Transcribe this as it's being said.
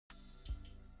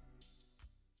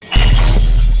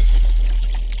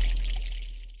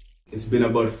It's been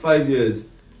about 5 years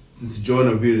since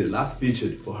Avire last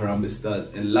featured for Harambee Stars,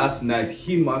 and last night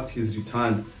he marked his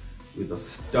return with a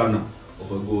stunner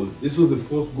of a goal. This was the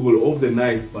 4th goal of the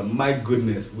night, but my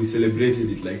goodness, we celebrated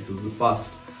it like it was the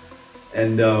first.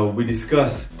 And we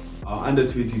discussed our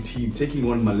under-20 team taking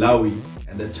on Malawi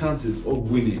and the chances of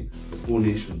winning the Four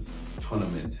Nations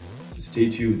tournament. So stay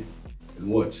tuned and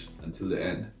watch until the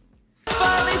end.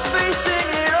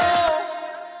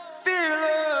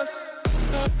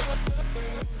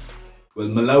 Well,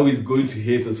 Malawi is going to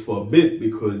hate us for a bit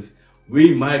because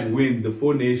we might win the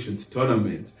Four Nations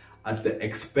tournament at the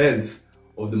expense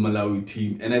of the Malawi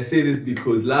team. And I say this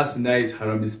because last night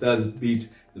Harambee Stars beat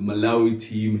the Malawi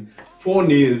team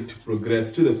 4-0 to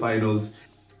progress to the finals.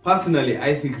 Personally,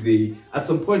 I think at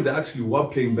some point they actually were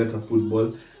playing better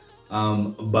football,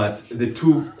 but the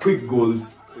 2 quick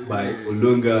goals by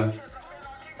Olunga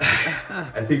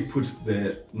I think put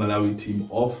the Malawi team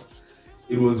off.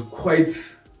 It was quite,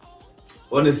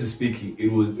 honestly speaking,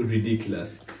 it was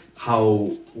ridiculous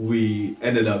how we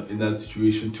ended up in that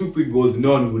situation. 2 quick goals,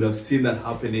 no one would have seen that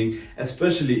happening,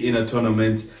 especially in a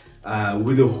tournament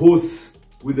with the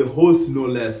host no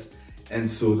less. And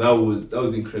so that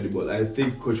was incredible. I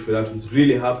think Coach Firat was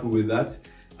really happy with that.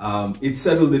 It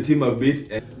settled the team a bit.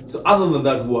 And so other than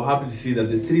that, we were happy to see that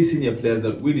the 3 senior players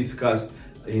that we discussed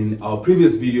in our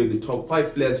previous video, the top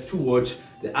 5 players to watch,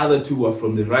 the other 2 were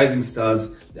from the Rising Stars,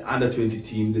 the under-20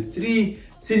 team. The 3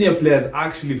 senior players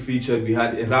actually featured. We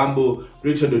had Harambee,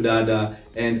 Richard Odada,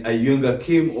 and Olunga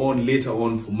came on later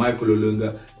on for Michael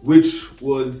Olunga, which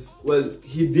was, well,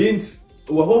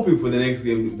 we're hoping for the next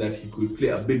game that he could play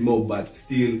a bit more, but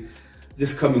still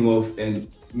just coming off and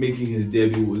making his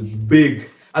debut was big.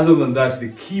 Other than that, the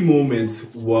key moments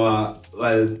were,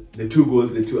 well, the 2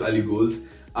 goals, the 2 early goals.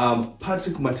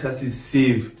 Patrick Matassi's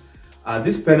save,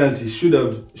 this penalty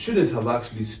shouldn't have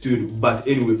actually stood, but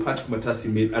anyway, Patrick Matassi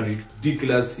made a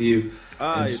ridiculous save,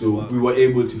 and so we were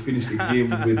able to finish the game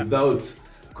without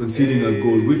conceding a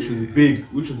goal, which was big,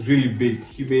 which was really big.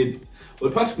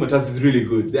 Well, Patrick Matassi is really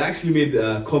good. They actually made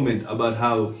a comment about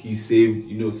how he saved,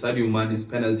 Sadio Mane's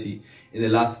penalty in the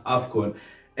last AFCON.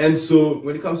 And so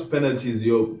when it comes to penalties,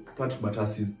 Patrick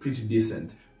Matassi is pretty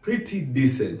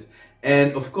decent.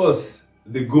 And of course,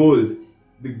 the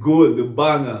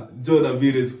banger, John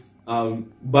Avire's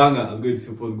banger, I was going to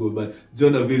say 4th goal, but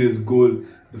John Avire's goal,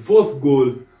 the 4th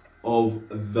goal of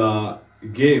the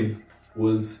game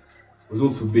was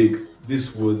also big.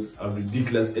 This was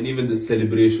ridiculous, and even the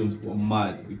celebrations were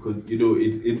mad because it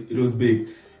was big.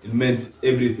 It meant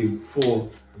everything for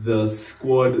the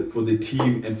squad, for the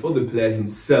team, and for the player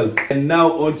himself. And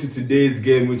now on to today's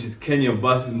game, which is Kenya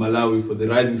versus Malawi for the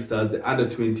Rising Stars, the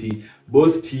under-20.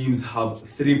 Both teams have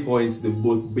 3 points. They've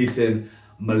both beaten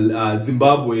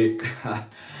Zimbabwe.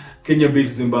 Kenya beat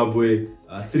Zimbabwe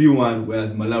 3-1,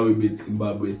 whereas Malawi beat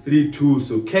Zimbabwe 3-2.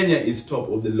 So Kenya is top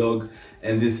of the log,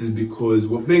 and this is because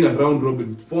we're playing a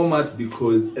round-robin format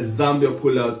because Zambia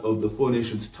pulled out of the Four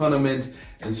Nations tournament,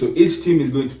 and so each team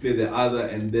is going to play the other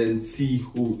and then see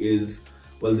who is,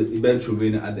 well, the eventual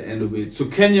winner at the end of it. So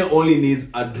Kenya only needs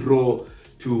a draw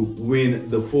to win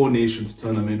the Four Nations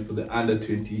tournament for the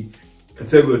under-20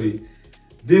 category.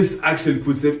 This actually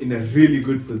puts them in a really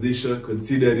good position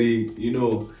considering,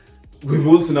 we've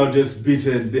also now just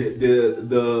beaten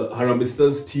the Harambee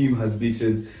Stars team has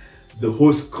beaten the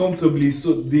host comfortably,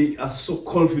 so they are so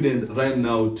confident right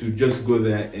now to just go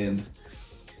there and,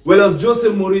 well, as Jose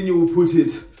Mourinho will put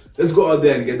it, let's go out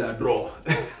there and get that draw.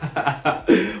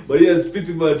 But yes,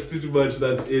 pretty much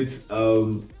that's it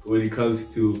when it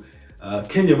comes to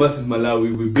Kenya versus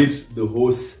Malawi. We beat the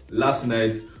hosts last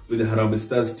night with the Harambee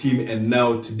Stars team, and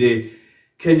now today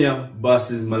Kenya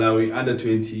versus Malawi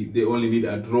under-20. They only need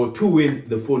a draw to win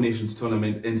the Four Nations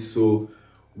tournament, and so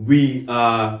we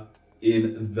are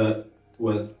in the,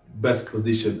 well, best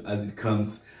position as it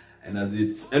comes and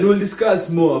we'll discuss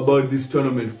more about this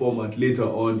tournament format later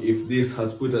on, if this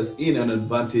has put us in an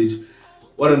advantage.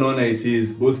 What an honor it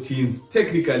is, both teams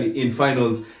technically in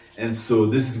finals, and so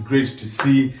this is great to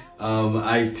see.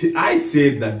 I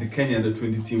said that the Kenya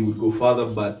under-20 team would go further,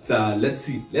 but let's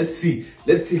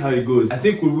see how it goes. I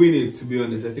think we'll win it, to be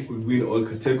honest. I think we'll win all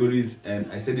categories,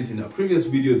 and I said it in a previous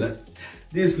video that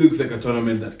this looks like a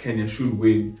tournament that Kenya should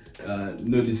win.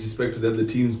 No disrespect to the other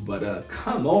teams, but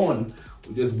come on,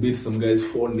 we just beat some guys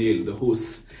 4-0, the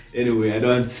hosts. Anyway, I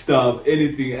don't stop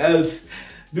anything else.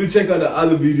 Do check out the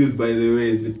other videos, by the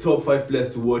way, the top 5 players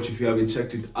to watch if you haven't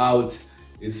checked it out.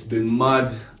 It's been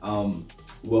mad.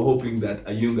 We're hoping that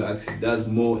Olunga actually does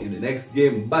more in the next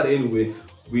game, but anyway,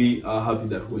 we are happy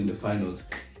that we're in the finals.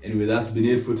 Anyway, that's been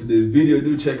it for today's video.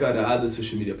 Do check out our other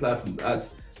social media platforms at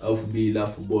Alphabet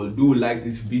Love Football. Do like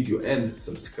this video and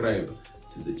subscribe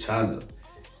to the channel.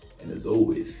 And as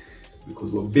always,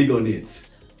 because we're big on it,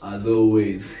 as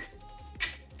always,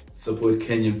 support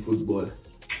Kenyan football.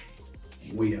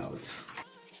 We out.